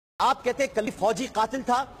آپ کہتے ہیں کل بھی فوجی قاتل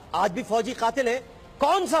تھا، آج بھی فوجی قاتل ہے.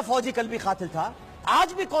 کون سا فوجی کل بھی قاتل تھا؟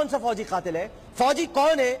 آج بھی کون سا فوجی قاتل ہے؟ فوجی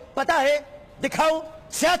کون ہے پتا ہے؟ دکھاؤں،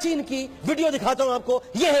 سیاچین کی ویڈیو دکھاتا ہوں آپ کو.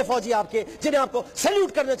 یہ ہے فوجی آپ کے جنہیں آپ کو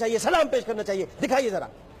سیلیوٹ کرنا چاہیے، سلام پیش کرنا چاہیے. دکھائیے ذرا.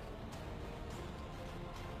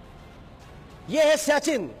 یہ ہے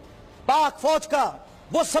سیاچین، پاک فوج کا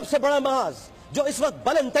وہ سب سے بڑا محاذ جو اس وقت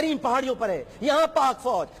بلند ترین پہاڑیوں پر ہے. یہاں پاک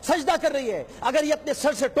فوج سجدہ کر رہی ہے. اگر یہ اپنے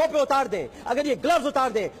سر سے ٹوپے اتار دیں، اگر یہ گلوز اتار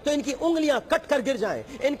دیں تو ان کی انگلیاں کٹ کر گر جائیں،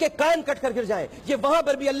 ان کے کان کٹ کر گر جائیں. یہ وہاں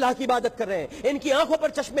پر بھی اللہ کی عبادت کر رہے ہیں. ان کی آنکھوں پر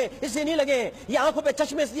چشمے اس لیے نہیں لگے ہیں، یہ آنکھوں پہ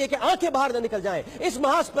چشمے اس لیے کہ آنکھیں باہر نہ نکل جائیں. اس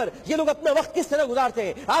محاذ پر یہ لوگ اپنا وقت کس طرح گزارتے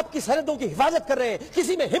ہیں؟ آپ کی سرحدوں کی حفاظت کر رہے ہیں.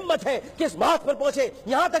 کسی میں ہمت ہے کہ اس محاذ پر پہنچے،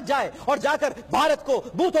 یہاں تک جائے اور جا کر بھارت کو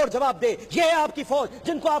منہ توڑ جواب دے. یہ ہے آپ کی فوج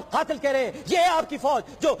جن کو آپ قاتل کہہ رہے ہیں. یہ ہے آپ کی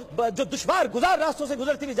فوج جو دشوار گزار راستوں سے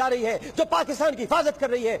گزرتی جا رہی ہے، جو پاکستان کی حفاظت کر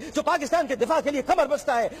رہی ہے، جو پاکستان کے دفاع کے لیے کمر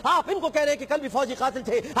بستہ ہے. آپ ان کو کہہ رہے ہیں کہ کل بھی فوجی قاتل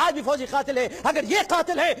تھے، آج بھی فوجی قاتل ہے. اگر یہ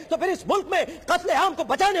قاتل ہے تو پھر اس ملک میں قتل عام کو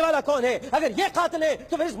بچانے والا کون ہے؟ اگر یہ قاتل ہے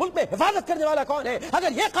تو پھر اس ملک میں حفاظت کرنے والا کون ہے؟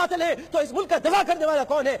 اگر یہ قاتل ہے تو اس ملک کا دفاع کرنے والا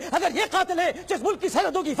کون ہے؟ اگر یہ قاتل ہے تو اس ملک کی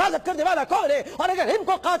سرحدوں کی حفاظت کرنے والا کون ہے؟ اور اگر ان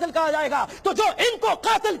کو قاتل کہا جائے گا تو جو ان کو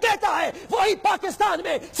قاتل کہتا ہے وہی پاکستان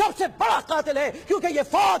میں سب سے بڑا قاتل ہے، کیونکہ یہ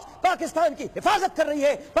فوج پاکستان کی حفاظت کر رہی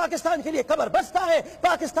ہے، پاکستان کے لیے کمر بستہ ہے،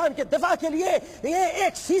 پاکستان کے دفاع کے لیے یہ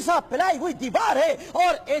ایک سیسا پلائی ہوئی دیوار ہے.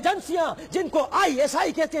 اور ایجنسیاں جن کو ISI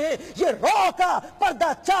کہتے ہیں یہ رو کا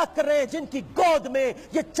پردہ چاک کر رہے ہیں، جن کی گود میں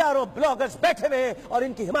یہ چاروں بلاگرز بیٹھے ہوئے ہیں اور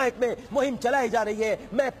ان کی حمایت میں مہم چلائی جا رہی ہے.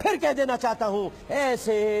 میں پھر کہہ دینا چاہتا ہوں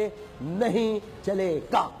ایسے نہیں چلے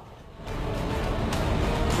گا.